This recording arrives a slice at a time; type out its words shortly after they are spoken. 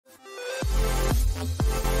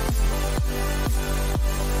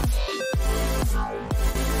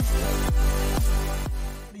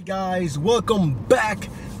Guys, welcome back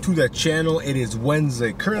to the channel. It is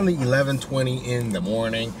Wednesday, currently 11:20 in the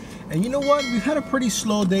morning, and you know what, we've had a pretty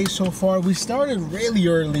slow day so far. We started really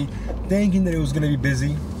early thinking that it was going to be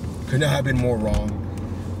busy. Could not have been more wrong.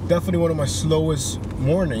 Definitely one of my slowest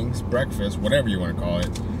mornings, breakfast, whatever you want to call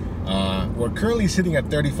it. We're currently sitting at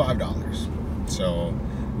 $35, so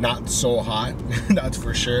not so hot. That's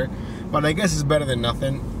for sure, but I guess it's better than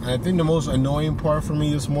nothing. I think the most annoying part for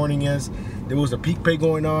me this morning is there was a peak pay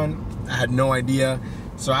going on. I had no idea.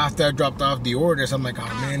 So after I dropped off the orders, I'm like,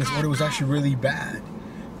 oh man, this order was actually really bad.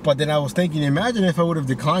 But then I was thinking, imagine if I would have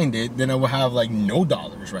declined it, then I would have like no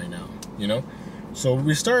dollars right now, you know? So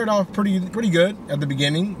we started off pretty good at the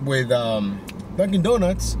beginning with Dunkin'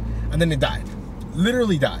 Donuts, and then it died.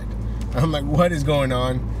 Literally died. I'm like, what is going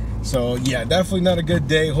on? So yeah, definitely not a good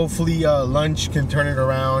day. Hopefully lunch can turn it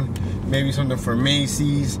around. Maybe something for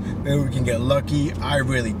Macy's. Maybe we can get lucky. I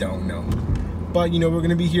really don't know. But you know, we're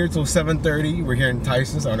gonna be here till 7:30. We're here in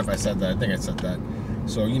Tyson's. I don't know if I said that. I think I said that.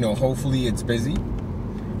 So you know, hopefully it's busy.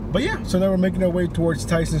 But yeah, so now we're making our way towards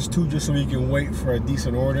Tyson's too, just so we can wait for a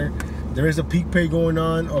decent order. There is a peak pay going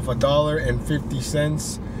on of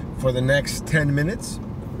 $1.50 for the next 10 minutes.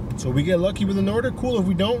 So we get lucky with an order, cool. If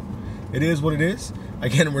we don't, it is what it is.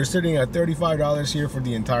 Again, we're sitting at $35 here for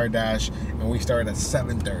the entire dash, and we started at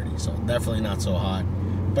 7:30, so definitely not so hot.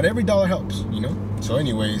 But every dollar helps, you know? So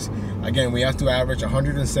anyways, again, we have to average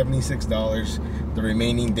 $176 the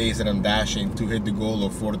remaining days that I'm dashing to hit the goal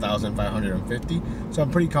of 4,550. So I'm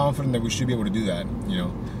pretty confident that we should be able to do that, you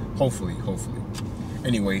know? Hopefully.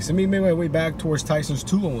 Anyways, let me make my way back towards Tyson's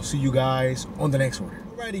too, and we'll see you guys on the next order.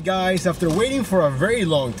 Alrighty guys, after waiting for a very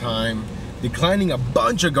long time, declining a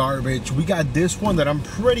bunch of garbage, we got this one that I'm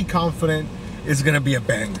pretty confident is gonna be a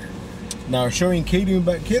banger. Now, showing catering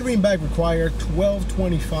bag required,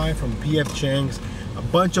 $12.25 from PF Chang's. A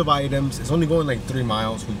bunch of items. It's only going like 3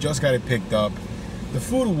 miles. We just got it picked up. The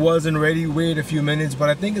food wasn't ready. Waited a few minutes, but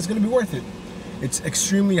I think it's gonna be worth it. It's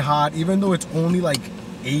extremely hot. Even though it's only like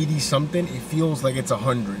 80 something, it feels like it's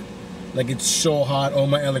 100. Like it's so hot. All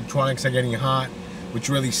my electronics are getting hot, which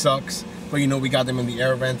really sucks. But you know, we got them in the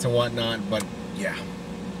air vents and whatnot. But yeah.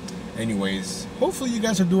 Anyways, hopefully you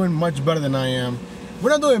guys are doing much better than I am.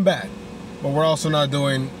 We're not doing bad, but we're also not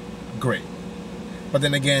doing great. But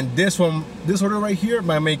then again, this order right here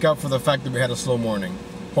might make up for the fact that we had a slow morning.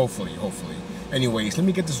 Hopefully. Anyways, let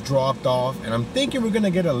me get this dropped off, and I'm thinking we're gonna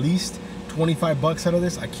get at least 25 bucks out of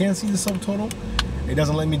this. I can't see the subtotal. It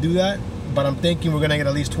doesn't let me do that, but I'm thinking we're gonna get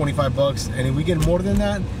at least 25 bucks, and if we get more than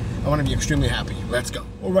that, I want to be extremely happy. Let's go.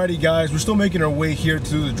 Alrighty guys, we're still making our way here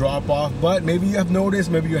to the drop off, but maybe you have noticed,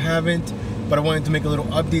 maybe you haven't, but I wanted to make a little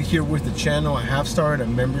update here with the channel. I have started a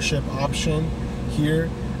membership option here.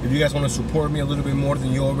 If you guys want to support me a little bit more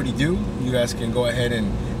than you already do, you guys can go ahead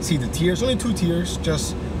and see the tiers. Only 2 tiers,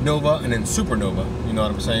 just Nova and then Supernova. You know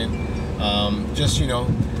what I'm saying? Just, you know,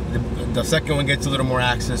 the second one gets a little more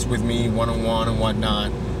access with me, one-on-one and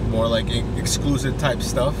whatnot, more like exclusive type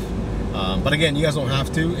stuff. But again, you guys don't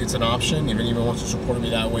have to. It's an option. If anyone wants to support me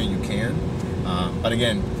that way, you can. But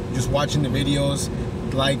again, just watching the videos,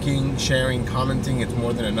 liking, sharing, commenting, it's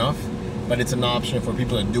more than enough. But it's an option for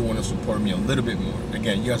people that do want to support me a little bit more.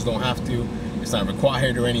 Again, you guys don't have to. It's not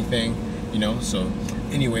required or anything, you know. So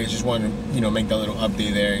anyways, just wanted to, you know, make that little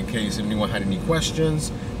update there in case anyone had any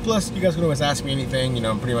questions. Plus, you guys can always ask me anything. You know,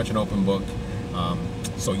 I'm pretty much an open book.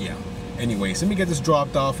 So yeah. Anyways, let me get this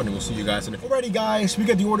dropped off, and then we'll see you guys in a bit. Alrighty guys, we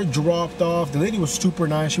got the order dropped off. The lady was super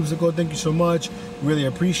nice. She was like, oh, thank you so much. Really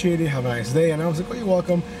appreciate it. Have a nice day. And I was like, oh, you're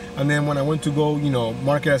welcome. And then when I went to go, you know,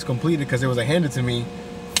 mark it as completed because it was handed to me,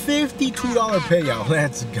 $52 payout.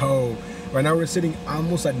 Let's go. Right now we're sitting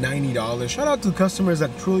almost at $90. Shout out to customers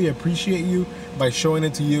that truly appreciate you by showing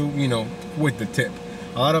it to you, you know, with the tip.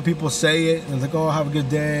 A lot of people say it and it's like, oh, have a good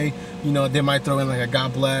day. You know, they might throw in like a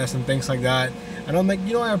God bless and things like that. And I'm like,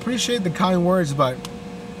 you know, I appreciate the kind words, but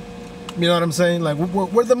you know what I'm saying? Like,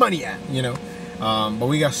 where's the money at, you know? But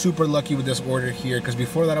we got super lucky with this order here, because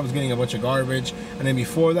before that I was getting a bunch of garbage, and then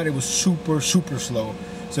before that it was super slow.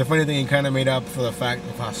 So if anything, it kind of made up for the fact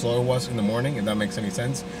of how slow it was in the morning, if that makes any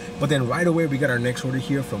sense. But then right away we got our next order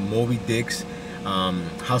here from Moby Dick's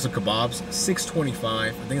House of Kebabs, $6.25.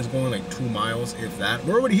 I think it's going like 2 miles, if that.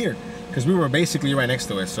 We're already here because we were basically right next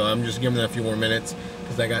to it, so I'm just giving it a few more minutes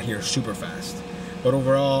because I got here super fast. But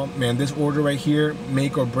overall, man, this order right here,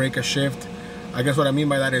 make or break a shift. I guess what I mean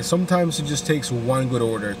by that is sometimes it just takes one good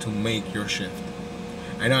order to make your shift.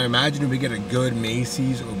 And I imagine if we get a good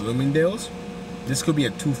Macy's or Bloomingdale's, this could be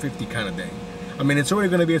a 250 kind of day. I mean, it's already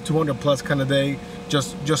going to be a 200 plus kind of day,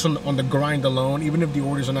 just on the grind alone. Even if the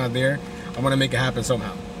orders are not there, I want to make it happen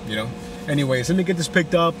somehow, you know. Anyways, let me get this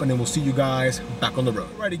picked up and then we'll see you guys back on the road.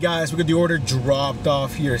 Alrighty guys, we got the order dropped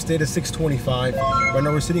off here. It stayed at $6.25. Right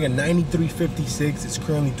now we're sitting at $93.56. It's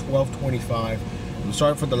currently $12.25. I'm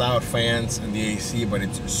sorry for the loud fans and the AC, but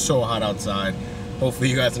it's so hot outside. Hopefully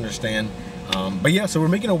you guys understand. But yeah, so we're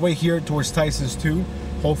making our way here towards Tyson's too.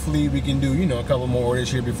 Hopefully we can do, you know, a couple more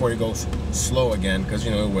orders here before it goes slow again, because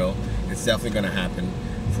you know it will. It's definitely gonna happen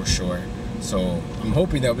for sure. So I'm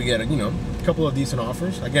hoping that we get, you know, a couple of decent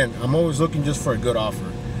offers. Again, I'm always looking just for a good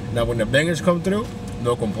offer. Now when the bangers come through,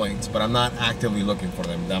 no complaints, but I'm not actively looking for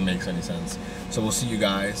them, if that makes any sense. So we'll see you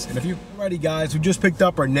guys in a few. Alrighty guys, we just picked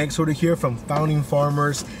up our next order here from Founding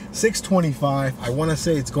Farmers, $6.25. I wanna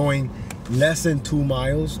say it's going less than 2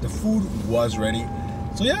 miles. The food was ready.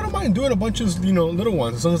 So yeah, I don't mind doing a bunch of, you know, little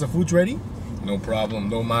ones. As long as the food's ready, no problem,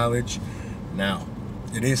 no mileage. Now,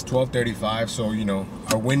 it is 12:35, so you know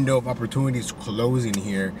our window of opportunity is closing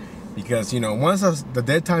here, because you know once the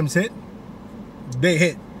dead times hit, they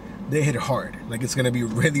hit hard. Like it's gonna be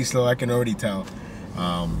really slow. I can already tell,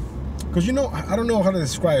 because you know I don't know how to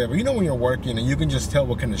describe it, but you know when you're working and you can just tell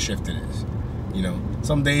what kind of shift it is. You know,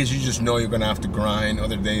 some days you just know you're gonna have to grind.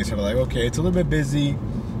 Other days are like, okay, it's a little bit busy.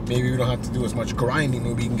 Maybe we don't have to do as much grinding.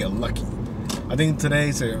 Maybe we can get lucky. I think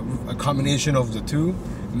today's a combination of the two.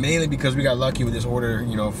 Mainly because we got lucky with this order,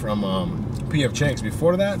 you know, from PF Chang's.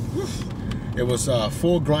 Before that, it was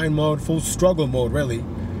full grind mode, full struggle mode, really.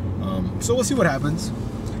 So we'll see what happens.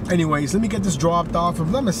 Anyways, let me get this dropped off. If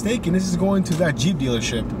I'm not mistaken, this is going to that Jeep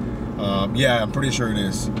dealership. Yeah, I'm pretty sure it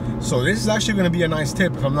is. So this is actually going to be a nice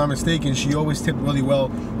tip. If I'm not mistaken, she always tipped really well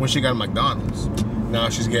when she got McDonald's. Now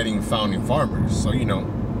she's getting Founding Farmers. So, you know,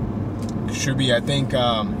 should be, I think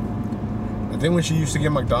when she used to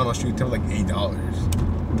get McDonald's, she would tip like $8.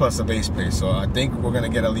 Plus a base pay, so I think we're gonna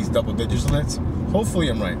get at least double digits on it. Hopefully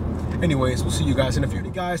I'm right. Anyways, we'll see you guys in a few.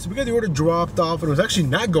 Guys, so we got the order dropped off. It was actually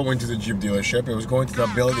not going to the Jeep dealership. It was going to the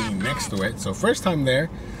building next to it. So first time there.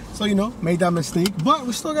 So you know, made that mistake, but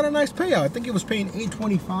we still got a nice payout. I think it was paying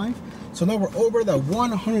 $8.25. So now we're over that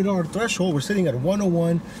 $100 threshold. We're sitting at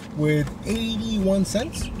 $101 with 81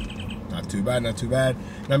 cents. Not too bad, not too bad.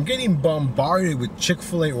 And I'm getting bombarded with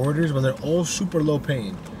Chick-fil-A orders, but they're all super low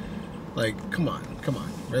paying. Like, come on,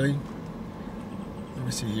 really? Let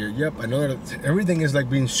me see here. Yep, I know that everything is like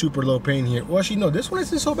being super low paying here. Well, actually, no, this one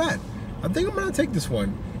isn't so bad. I think I'm gonna take this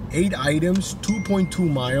one. 8 items,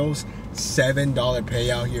 2.2 miles, $7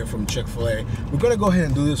 payout here from Chick-fil-A. We're gonna go ahead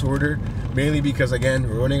and do this order, mainly because again,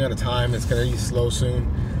 we're running out of time. It's gonna be slow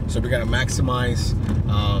soon. So we gotta maximize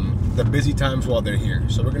the busy times while they're here.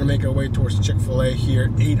 So we're gonna make our way towards Chick-fil-A here,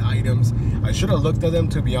 8 items. I should have looked at them,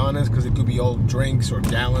 to be honest, because it could be all drinks or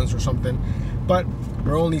gallons or something. But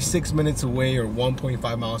we're only 6 minutes away or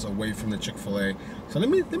 1.5 miles away from the Chick-fil-A. So let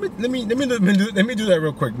me do that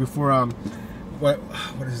real quick before what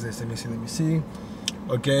is this? Let me see.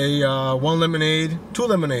 Okay, 1 lemonade, 2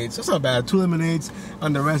 lemonades. That's not bad. 2 lemonades,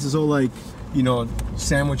 and the rest is all like, you know,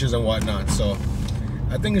 sandwiches and whatnot. So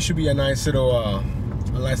I think it should be a nice little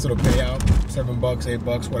payout. $7,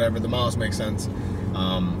 $8, whatever. The miles make sense.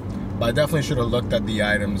 But I definitely should have looked at the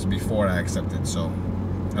items before I accepted. So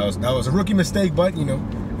that was a rookie mistake, but you know,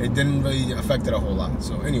 it didn't really affect it a whole lot.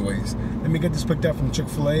 So anyways, let me get this picked up from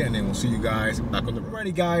Chick-fil-A, and then we'll see you guys back on the road.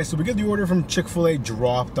 Alrighty guys, so we get the order from Chick-fil-A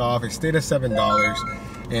dropped off. It stayed at $7.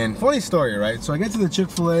 And funny story, right? So I get to the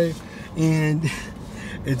Chick-fil-A, and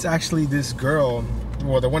it's actually this girl,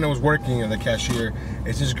 well, the one that was working as the cashier.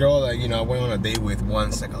 It's this girl that, you know, I went on a date with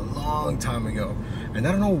once, like a long time ago. And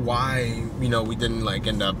I don't know why, you know, we didn't like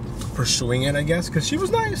end up pursuing it, I guess, because she was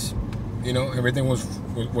nice. You know, everything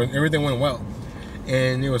went well.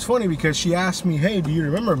 And it was funny because she asked me, hey, do you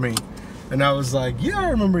remember me? And I was like, yeah, I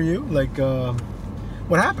remember you. Like,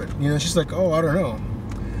 what happened? You know, she's like, oh, I don't know.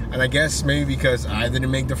 And I guess maybe because I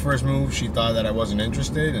didn't make the first move, she thought that I wasn't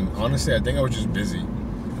interested. And honestly, I think I was just busy.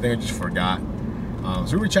 I think I just forgot.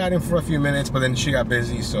 So we were chatting for a few minutes, but then she got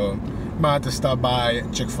busy. So I'm about to stop by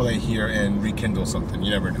Chick-fil-A here and rekindle something.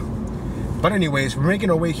 You never know. But anyways, we're making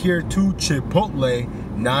our way here to Chipotle,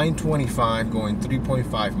 $9.25, going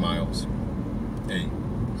 3.5 miles. Hey,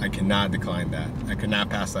 I cannot decline that. I could not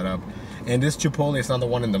pass that up. And this Chipotle is not the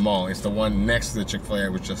one in the mall. It's the one next to the Chick-fil-A I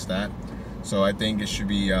was just at. So I think it should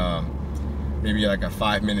be maybe like a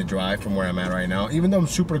 5-minute drive from where I'm at right now. Even though I'm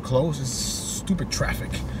super close, it's stupid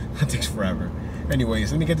traffic. That takes forever.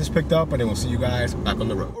 Anyways, let me get this picked up, and then we'll see you guys back on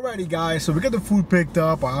the road. Alrighty guys, so we got the food picked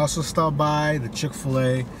up. I also stopped by the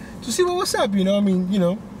Chick-fil-A to see what was up, you know. I mean, you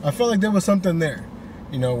know, I felt like there was something there,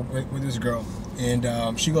 you know, with this girl.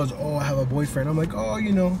 And she goes, oh, I have a boyfriend. I'm like, oh,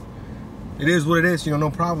 you know, it is what it is, you know, no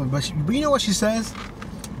problem. But you know what she says?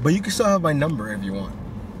 But you can still have my number if you want.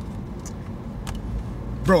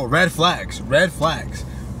 Bro, red flags. Red flags.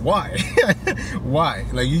 Why? Why?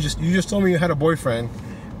 Like, you just told me you had a boyfriend,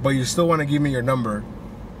 but you still want to give me your number,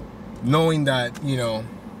 knowing that, you know,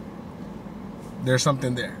 there's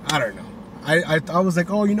something there. I don't know. I was like,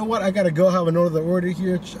 oh, you know what? I gotta go have another order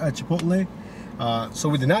here at Chipotle. So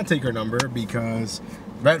we did not take her number because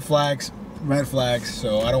red flags.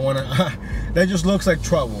 So I don't want to. That just looks like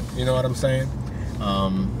trouble. You know what I'm saying?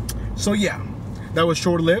 So yeah, that was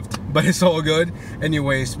short-lived, but it's all good.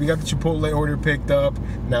 Anyways, we got the Chipotle order picked up.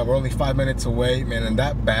 Now we're only 5 minutes away, man. And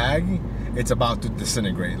that bag, it's about to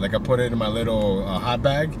disintegrate. Like, I put it in my little hot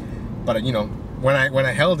bag, but you know, when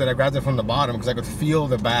I held it, I grabbed it from the bottom because I could feel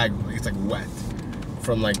the bag. It's like wet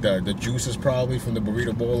from like the juices probably from the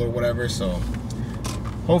burrito bowl or whatever. So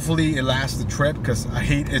hopefully it lasts the trip, because I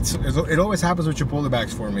hate it always happens with Chipotle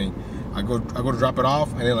bags for me. I go to drop it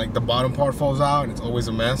off and then like the bottom part falls out and it's always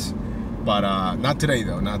a mess. But not today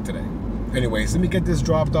though, not today. Anyways, let me get this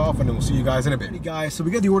dropped off and then we'll see you guys in a bit. Hey guys, so we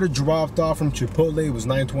got the order dropped off from Chipotle. It was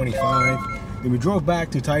 $9.25. Then we drove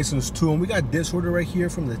back to Tyson's too, and we got this order right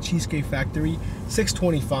here from the Cheesecake Factory,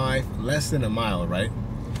 $6.25, less than a mile, right?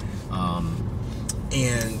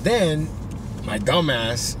 And then my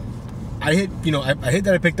dumbass, I hit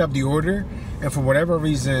that I picked up the order, and for whatever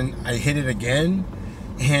reason I hit it again,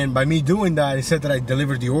 and by me doing that, it said that I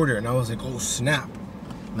delivered the order, and I was like, oh snap!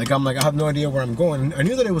 Like, I'm like, I have no idea where I'm going. I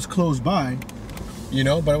knew that it was close by, you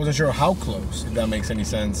know, but I wasn't sure how close, if that makes any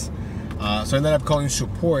sense. So I ended up calling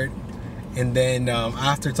support. And then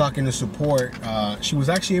after talking to support, she was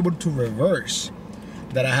actually able to reverse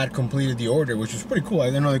that I had completed the order, which was pretty cool. I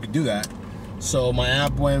didn't know they could do that. So my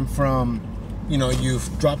app went from, you know,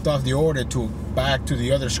 you've dropped off the order to back to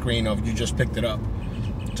the other screen of you just picked it up.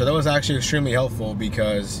 So that was actually extremely helpful,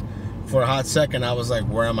 because for a hot second I was like,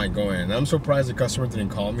 where am I going? And I'm surprised the customer didn't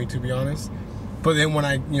call me, to be honest. But then when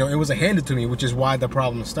it was handed to me, which is why the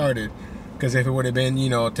problem started. Because if it would have been, you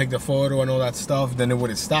know, take the photo and all that stuff, then it would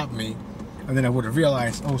have stopped me. And then I would have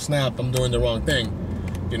realized, oh snap, I'm doing the wrong thing,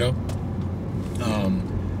 you know?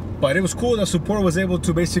 But it was cool that support was able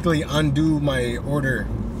to basically undo my order.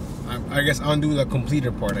 I guess undo the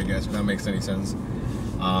completed part, I guess, if that makes any sense.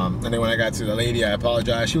 And then when I got to the lady, I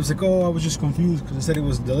apologized. She was like, oh, I was just confused because it said it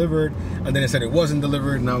was delivered. And then it said it wasn't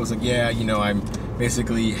delivered. And I was like, yeah, you know, I'm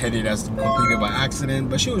basically headed as completed by accident.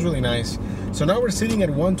 But she was really nice. So now we're sitting at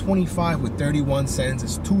 $1.25 with 31 cents.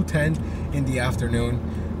 It's 2:10 in the afternoon.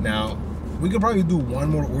 Now, we could probably do one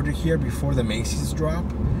more order here before the Macy's drop,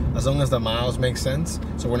 as long as the miles make sense,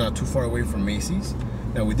 so we're not too far away from Macy's.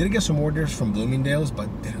 Now, we did get some orders from Bloomingdale's, but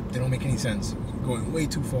they don't make any sense. We're going way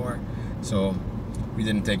too far, so we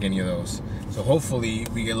didn't take any of those. So hopefully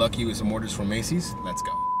we get lucky with some orders from Macy's. Let's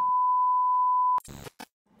go.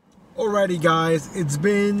 Alrighty guys, it's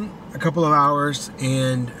been a couple of hours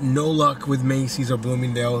and no luck with Macy's or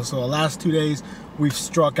Bloomingdale's. So the last 2 days we've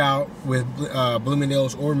struck out with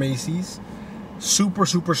Bloomingdale's or Macy's. Super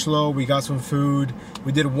slow. We got some food.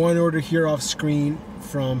 We did one order here off screen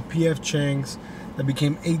from PF Chang's that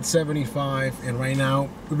became $8.75, and right now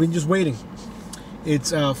we've been just waiting.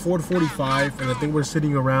 It's 4:45 and I think we're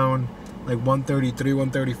sitting around like 133,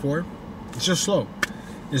 134. It's just slow.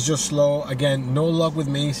 It's just slow. Again, no luck with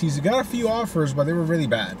Macy's. We got a few offers, but they were really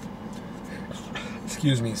bad.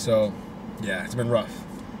 Excuse me. So yeah, it's been rough.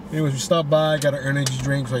 Anyways, we stopped by, got an energy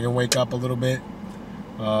drink so I can wake up a little bit.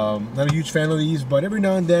 Not a huge fan of these, but every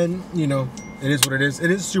now and then, you know, it is what it is.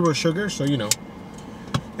 It is 0 sugar, so you know.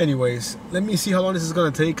 Anyways, let me see how long this is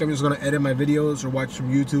gonna take. I'm just gonna edit my videos or watch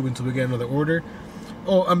from YouTube until we get another order.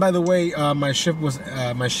 Oh, and by the way, my shift was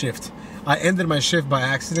I ended my shift by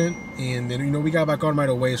accident, and then, you know, we got back on right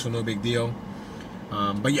away, so no big deal.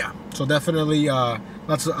 But yeah, so definitely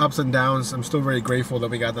lots of ups and downs. I'm still very grateful that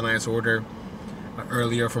we got the nice order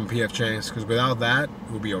earlier from PF Chang's, because without that,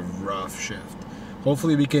 it would be a rough shift.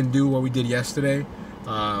 Hopefully we can do what we did yesterday,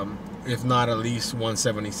 if not at least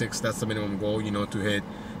 176. That's the minimum goal, you know, to hit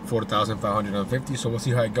 4,550. So we'll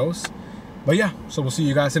see how it goes. But yeah, so we'll see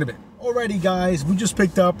you guys in a bit. Alrighty guys, we just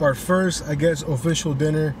picked up our first, I guess, official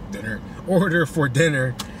order for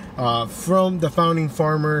dinner from the Founding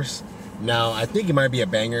Farmers. Now, I think it might be a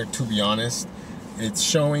banger, to be honest. It's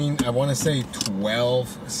showing, I want to say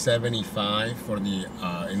 $12.75 for the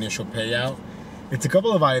initial payout. It's a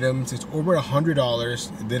couple of items. It's over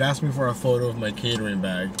 $100. It did ask me for a photo of my catering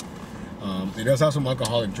bag. It does have some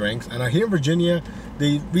alcoholic drinks. And here in Virginia,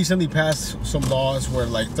 they recently passed some laws where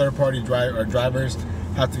like third-party drivers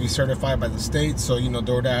have to be certified by the state. So, you know,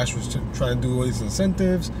 DoorDash was trying to do all these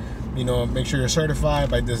incentives. You know, make sure you're certified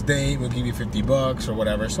by this date. We'll give you $50 or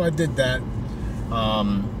whatever. So I did that.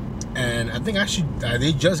 And I think actually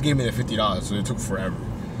they just gave me the $50, so it took forever.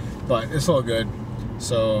 But it's all good.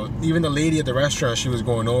 So even the lady at the restaurant, she was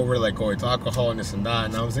going over like, oh, it's alcohol and this and that.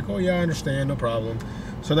 And I was like, oh yeah, I understand, no problem.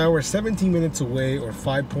 So now we're 17 minutes away, or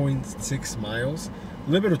 5.6 miles. A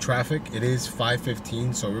little bit of traffic. It is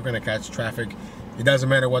 5:15, so we're gonna catch traffic. It doesn't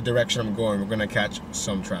matter what direction I'm going, we're gonna catch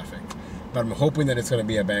some traffic. But I'm hoping that it's gonna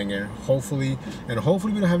be a banger. Hopefully, and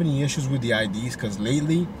hopefully we don't have any issues with the IDs, because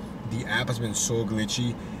lately the app has been so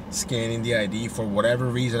glitchy scanning the ID. For whatever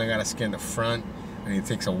reason, I gotta scan the front, and it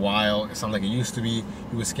takes a while. It's not like it used to be.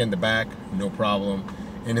 You would scan the back, no problem.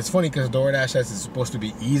 And it's funny because DoorDash says it's supposed to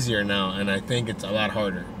be easier now, and I think it's a lot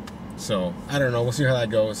harder. So I don't know. We'll see how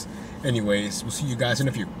that goes. Anyways, we'll see you guys in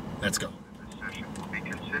a few. Let's go. This session will be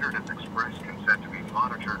considered as express consent to be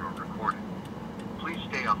monitored or recorded. Please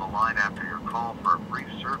stay on the line after your call for a brief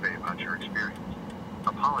survey about your experience.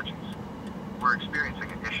 Apologies. We're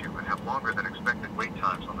experiencing an issue and have longer than expected wait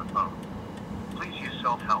times on the phone. Please use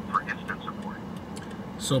self-help for instant support.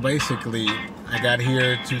 So basically, I got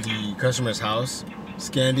here to the customer's house,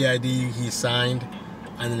 scanned the ID, he signed,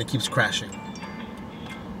 and then it keeps crashing.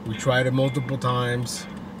 We tried it multiple times.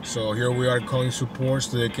 So here we are calling support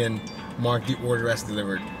so they can mark the order as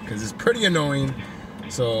delivered, because it's pretty annoying.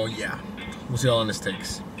 So yeah, we'll see how long this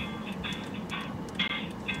takes.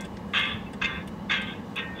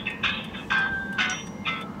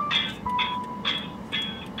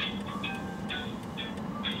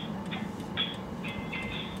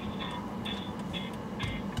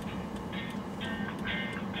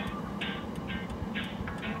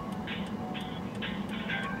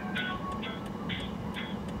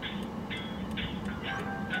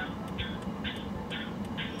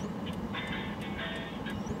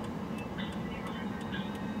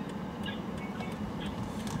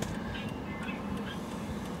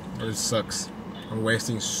 It sucks. We're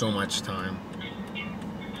wasting so much time.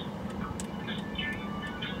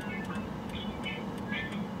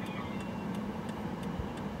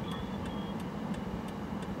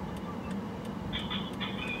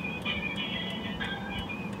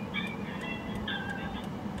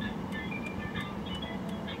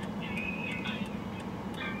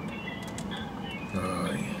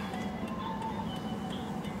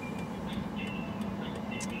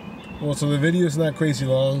 Well, so the video is not crazy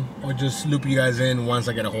long. I'll just loop you guys in once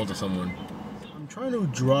I get a hold of someone. I'm trying to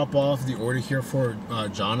drop off the order here for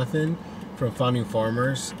Jonathan from Founding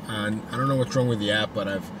Farmers, and I don't know what's wrong with the app, but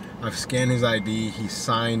I've scanned his ID. He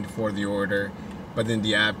signed for the order, but then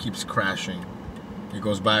the app keeps crashing. It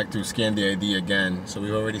goes back to scan the ID again. So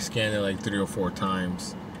we've already scanned it like 3 or 4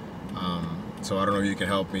 times. So I don't know if you can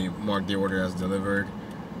help me mark the order as delivered.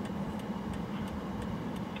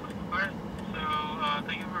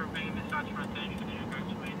 Thank you for bringing this out to our attention in regards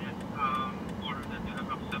to this order that you have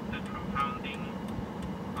accepted from Founding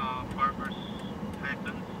Farmers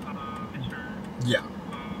Titans, Mr. Yeah.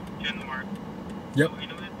 Genmark. Yep. So,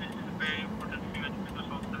 this is very important for you because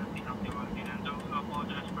also that we have the audience, and I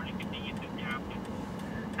apologize for the inconvenience that you have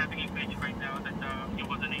with having a glitch right now that he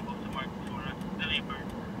wasn't able to mark this order as delivered.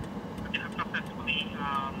 But you have successfully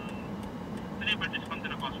delivered this one to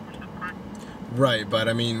the customer, is that correct? Right, but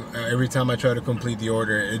I mean, every time I try to complete the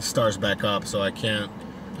order, it starts back up, so I can't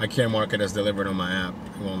mark it as delivered on my app.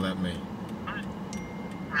 It won't let me. Alright.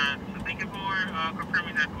 So thank you for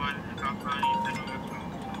confirming that one.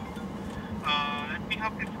 Let me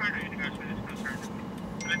help you further in regards to this concern.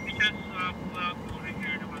 So let me just pull out over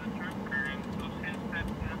here the monitor current. So since that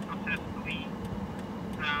we have successfully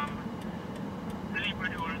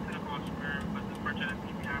delivered the order to the customer, but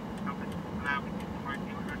unfortunately we have allowing you to mark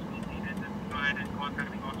the order as completed, let's go ahead and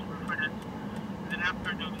contact the customer for this. And then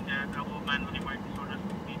after doing that, I will manually mark this order as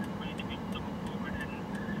completed for you to be able to move forward and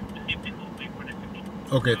receive the full pay for this.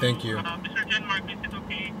 Okay, thank you. Mr. Genmark, is it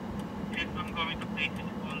okay if I'm going to place this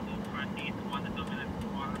on hold for at least 1 to 2 minutes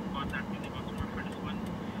before contacting the customer for this one?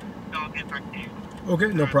 So I'll get back to you.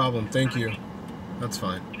 Okay, no problem. Thank you. That's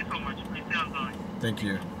fine. Thank you so much. Please stay on the line. Thank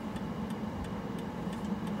you.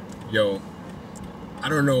 Yo, I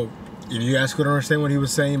don't know if you guys could understand what he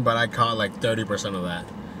was saying, but I caught like 30% of that.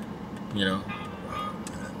 You know?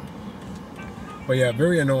 But yeah,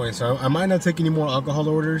 very annoying. So I might not take any more alcohol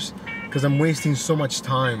orders because I'm wasting so much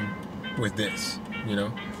time with this, you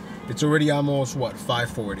know? It's already almost, what,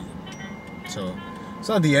 5:40. So it's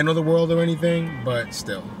not the end of the world or anything, but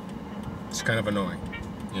still, it's kind of annoying,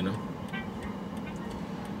 you know?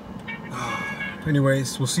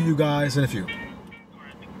 Anyways, we'll see you guys in a few.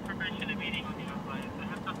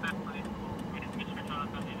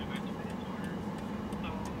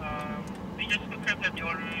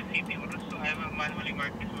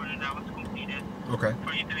 Okay.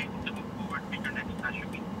 For you to be able to move forward with your next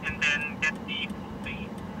shipping and then get the full pay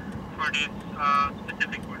for this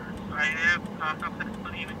specific orders. I have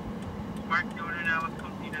successfully marked the order now as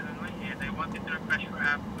completed on my end. I wanted to refresh your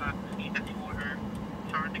app to see that the order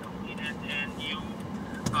is already completed and you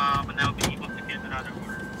will now be able to get another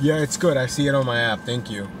order. Yeah, it's good. I see it on my app. Thank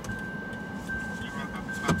you. You're welcome.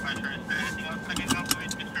 It's my pleasure. Is there anything else I can help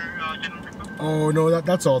with, Mr. General Rico? Oh, no,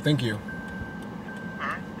 that's all. Thank you.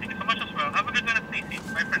 Alright. Thank you so much as well. Have a good one and stay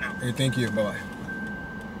safe. Bye for now. Hey, thank you. Bye-bye.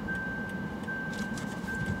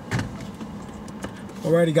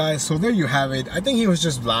 Alrighty, guys. So there you have it. I think he was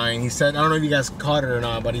just lying. He said, I don't know if you guys caught it or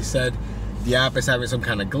not, but he said the app is having some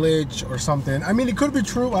kind of glitch or something. I mean, it could be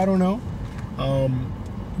true. I don't know.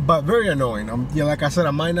 But very annoying. Yeah, like I said,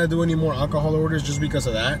 I might not do any more alcohol orders just because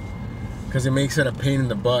of that, because it makes it a pain in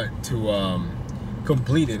the butt to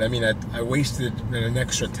complete it. I mean, I wasted an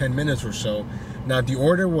extra 10 minutes or so. Now, the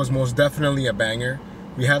order was most definitely a banger.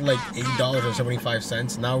 We had like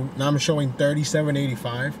 $8.75. Now I'm showing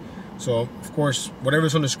 $37.85. So, of course,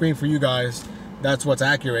 whatever's on the screen for you guys, that's what's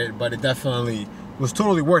accurate, but it definitely was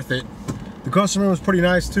totally worth it. The customer was pretty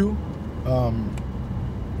nice too.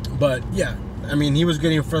 But yeah, I mean, he was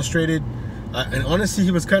getting frustrated. And honestly,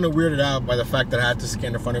 he was kind of weirded out by the fact that I had to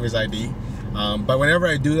scan the front of his ID. But whenever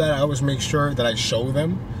I do that, I always make sure that I show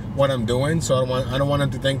them what I'm doing. So I don't want them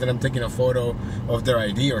to think that I'm taking a photo of their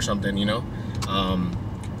ID or something, you know.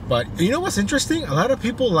 But you know what's interesting? A lot of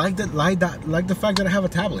people like the fact that I have a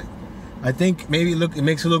tablet. I think maybe it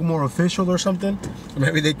makes it look more official or something. Or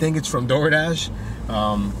maybe they think it's from DoorDash,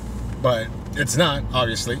 but it's not,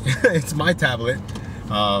 obviously. It's my tablet.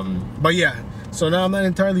 But yeah, so now I'm not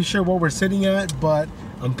entirely sure what we're sitting at, but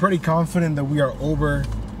I'm pretty confident that we are over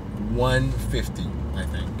 150, I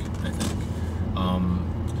think.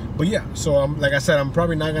 But yeah, so like I said, I'm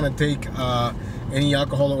probably not gonna take any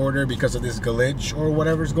alcohol order because of this glitch or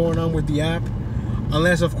whatever's going on with the app.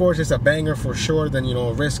 Unless, of course, it's a banger for sure, then, you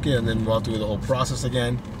know, risk it and then we'll have to do the whole process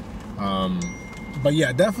again. But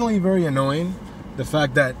yeah, definitely very annoying. The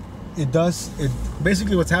fact that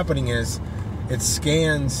basically what's happening is it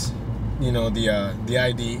scans, you know, the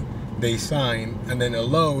ID, they sign, and then it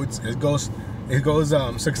loads, it goes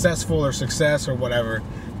successful or success or whatever,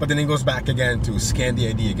 but then it goes back again to scan the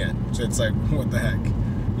ID again. So it's like, what the heck,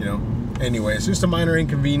 you know? Anyway, it's just a minor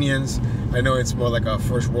inconvenience. I know it's more like a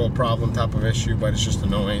first world problem type of issue, but it's just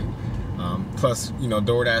annoying. Plus, you know,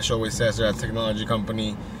 DoorDash always says they're a technology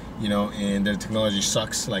company, you know, and their technology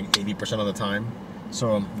sucks like 80% of the time.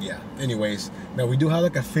 So yeah, anyways, now we do have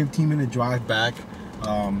like a 15-minute drive back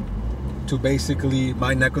to basically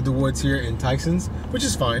my neck of the woods here in Tyson's, which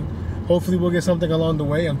is fine. Hopefully we'll get something along the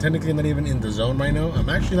way. I'm technically not even in the zone right now. I'm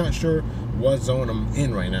actually not sure what zone I'm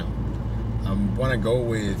in right now. I want to go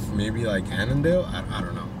with maybe like Annandale. I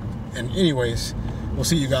don't know. And anyways, we'll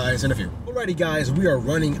see you guys in a few. Alrighty guys, we are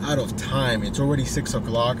running out of time. It's already 6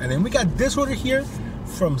 o'clock. And then we got this order here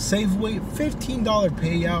from Safeway, $15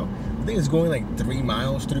 payout. I think it's going like 3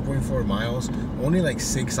 miles, 3.4 miles. Only like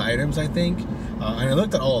 6 items, I think. And I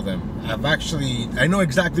looked at all of them. I know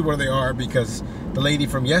exactly where they are because the lady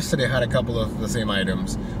from yesterday had a couple of the same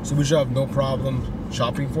items. So we should have no problem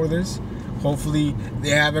shopping for this. Hopefully they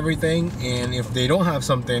have everything, and if they don't have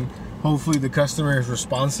something, hopefully the customer is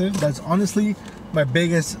responsive. That's honestly my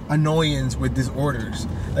biggest annoyance with these orders.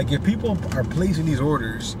 Like, if people are placing these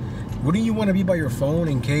orders, wouldn't you want to be by your phone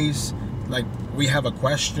in case like we have a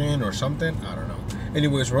question or something? I don't know.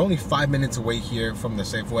 Anyways, we're only 5 minutes away here from the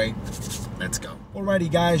Safeway. Let's go.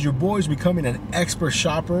 Alrighty guys, your boy's becoming an expert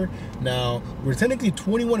shopper. Now, we're technically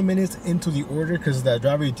 21 minutes into the order because the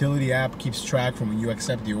driver utility app keeps track from when you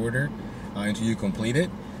accept the order until you complete it.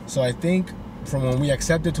 So I think from when we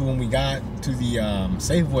accepted to when we got to the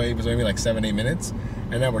Safeway, it was maybe like 7-8 minutes.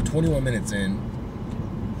 And now we're 21 minutes in.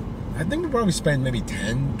 I think we probably spent maybe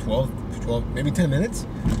 10, 12, maybe 10 minutes.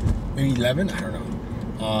 Maybe 11, I don't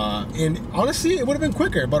know. And honestly, it would have been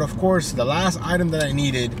quicker. But of course, the last item that I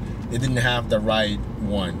needed, it didn't have the right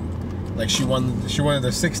one. Like she wanted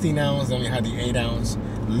the 16 ounce, they only had the 8 ounce.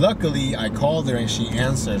 Luckily, I called her and she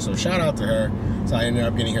answered, so shout out to her. So I ended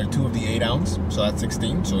up getting her 2 of the 8 ounce, so that's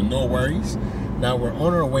 16, so no worries. Now we're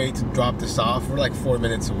on our way to drop this off. We're like 4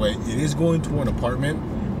 minutes away. It is going to an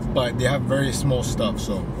apartment, but they have very small stuff,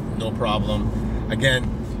 so no problem. Again,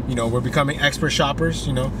 you know, we're becoming expert shoppers,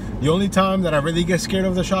 you know. The only time that I really get scared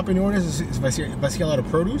of the shopping orders is if I see a lot of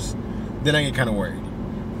produce, then I get kind of worried.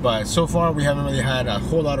 But so far, we haven't really had a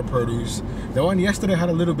whole lot of produce. The one yesterday had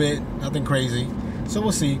a little bit, nothing crazy. So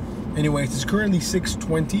we'll see. Anyways, it's currently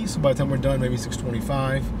 6:20, so by the time we're done, maybe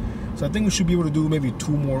 6:25. So I think we should be able to do maybe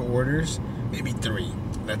 2 more orders, maybe 3.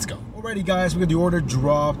 Let's go. Alrighty guys, we got the order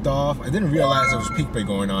dropped off. I didn't realize there was peak pay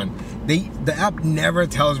going on. The app never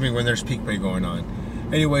tells me when there's peak pay going on.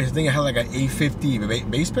 Anyways, I think I had like an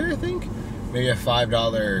 $8.50 base pay, I think. Maybe a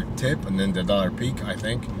 $5 tip and then the $1 peak, I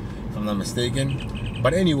think, if I'm not mistaken.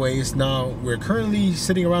 But anyways, now we're currently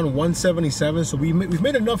sitting around 177, so we've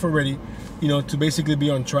made enough already, you know, to basically be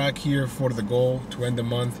on track here for the goal to end the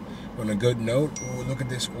month on a good note. Oh, look at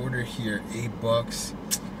this order here, $8.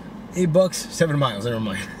 $8, 7 miles, never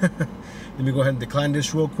mind. Let me go ahead and decline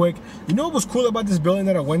this real quick. You know what was cool about this building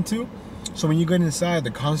that I went to? So when you get inside,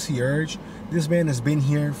 the concierge, this man has been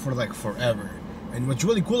here for like forever. And what's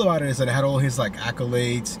really cool about it is that it had all his like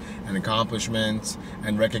accolades and accomplishments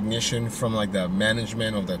and recognition from like the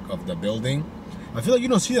management of the building. I feel like you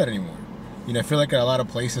don't see that anymore. You know, I feel like at a lot of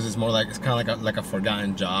places it's more like, it's kind of like a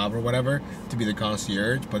forgotten job or whatever to be the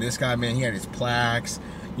concierge. But this guy, man, he had his plaques,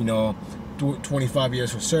 you know, 25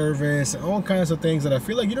 years for service, and all kinds of things that I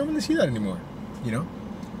feel like you don't really see that anymore, you know?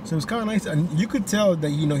 So it was kind of nice, and you could tell that,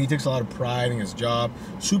 you know, he takes a lot of pride in his job.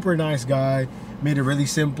 Super nice guy, made it really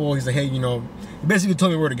simple. He's like, hey, you know, he basically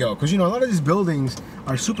told me where to go, because, you know, a lot of these buildings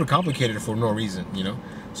are super complicated for no reason, you know?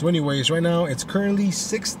 So anyways, right now it's currently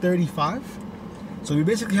 6:35, so we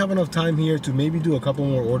basically have enough time here to maybe do a couple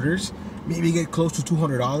more orders, maybe get close to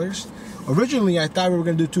 $200. Originally, I thought we were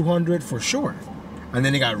gonna do 200 for sure, and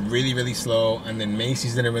then it got really, really slow, and then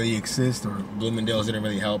Macy's didn't really exist, or Bloomingdale's didn't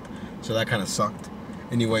really help, so that kind of sucked.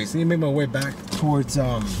 Anyways, let me make my way back towards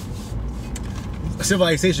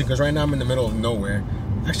civilization, because right now I'm in the middle of nowhere.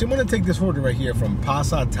 Actually, I'm gonna take this order right here from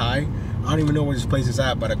Pasa Thai. I don't even know where this place is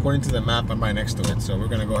at, but according to the map, I'm right next to it, so we're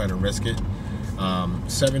gonna go ahead and risk it.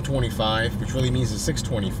 725, which really means it's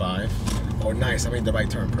 625. Oh, nice! I made the right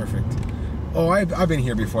turn. Perfect. Oh, I've been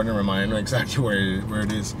here before. Never mind. I know exactly where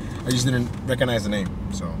it is. I just didn't recognize the name.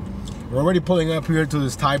 So we're already pulling up here to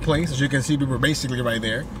this Thai place. As you can see, we were basically right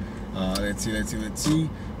there. Let's see.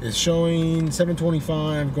 It's showing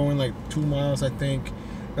 725, going like 2 miles, I think.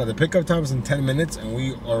 Now the pickup time is in 10 minutes, and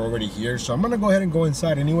we are already here. So I'm gonna go ahead and go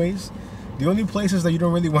inside anyways. The only places that you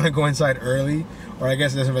don't really want to go inside early, or I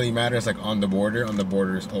guess it doesn't really matter, it's like on the border. On the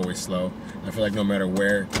border is always slow. I feel like no matter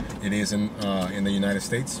where it is in the United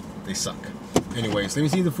States, they suck. Anyways, let me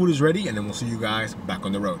see if the food is ready, and then we'll see you guys back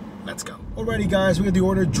on the road. Let's go. Alrighty guys, we got the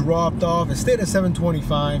order dropped off. It stayed at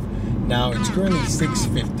 725. Now it's currently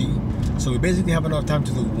 6:50. So we basically have enough time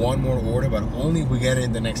to do one more order, but only if we get it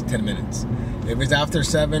in the next 10 minutes. If it's after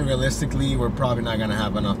 7, realistically, we're probably not gonna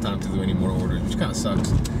have enough time to do any more orders, which kind of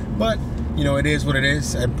sucks. But, you know, it is what it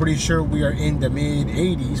is. I'm pretty sure we are in the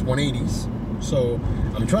mid-80s, 180s. So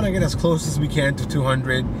I'm trying to get as close as we can to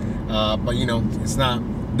 200, but you know, it's not,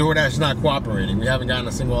 DoorDash is not cooperating. We haven't gotten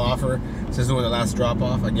a single offer since doing the last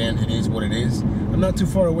drop-off. Again, it is what it is. I'm not too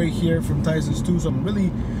far away here from Tyson's too, so I'm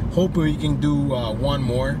really hoping we can do one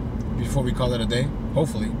more before we call it a day.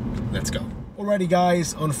 Hopefully. Let's go. Alrighty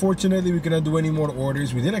guys, unfortunately we cannot do any more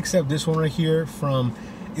orders. We did accept this one right here from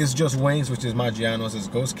It's Just Wings, which is Maggiano's. It's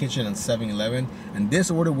Ghost Kitchen and 7-Eleven, and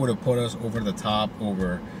this order would have put us over the top,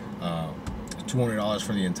 over $200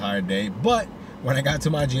 for the entire day. But when I got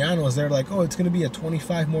to Maggiano's, they're like, oh, it's gonna be a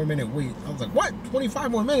 25 more minute wait. I was like, what,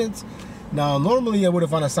 25 more minutes? Now normally I would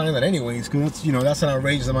have found a sign that anyways, because you know, that's an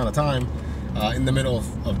outrageous amount of time in the middle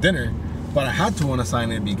of dinner. But I had to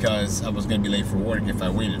unassign it because I was gonna be late for work if I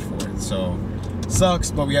waited for it. So sucks,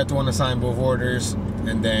 but we had to unassign both orders,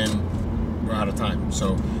 and then we're out of time.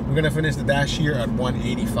 So we're gonna finish the dash here at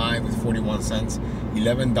 185 with 41 cents,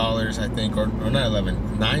 $11 I think, or not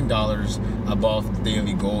 11, $9 above the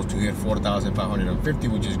daily goal to hit 4,550,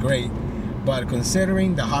 which is great. But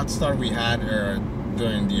considering the hot start we had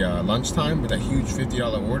during the lunchtime with a huge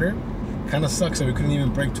 $50 order, kind of sucks that we couldn't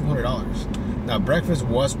even break $200. Now breakfast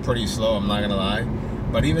was pretty slow, I'm not gonna lie,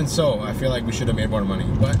 but even so, I feel like we should have made more money.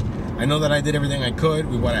 But I know that I did everything I could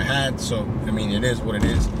with what I had, so I mean, it is what it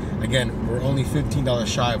is. Again, we're only $15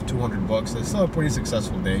 shy of 200 bucks. It's still a pretty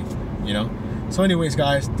successful day, you know? So anyways,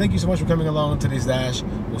 guys, thank you so much for coming along on today's dash.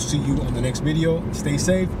 We'll see you on the next video. Stay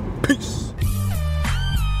safe. Peace.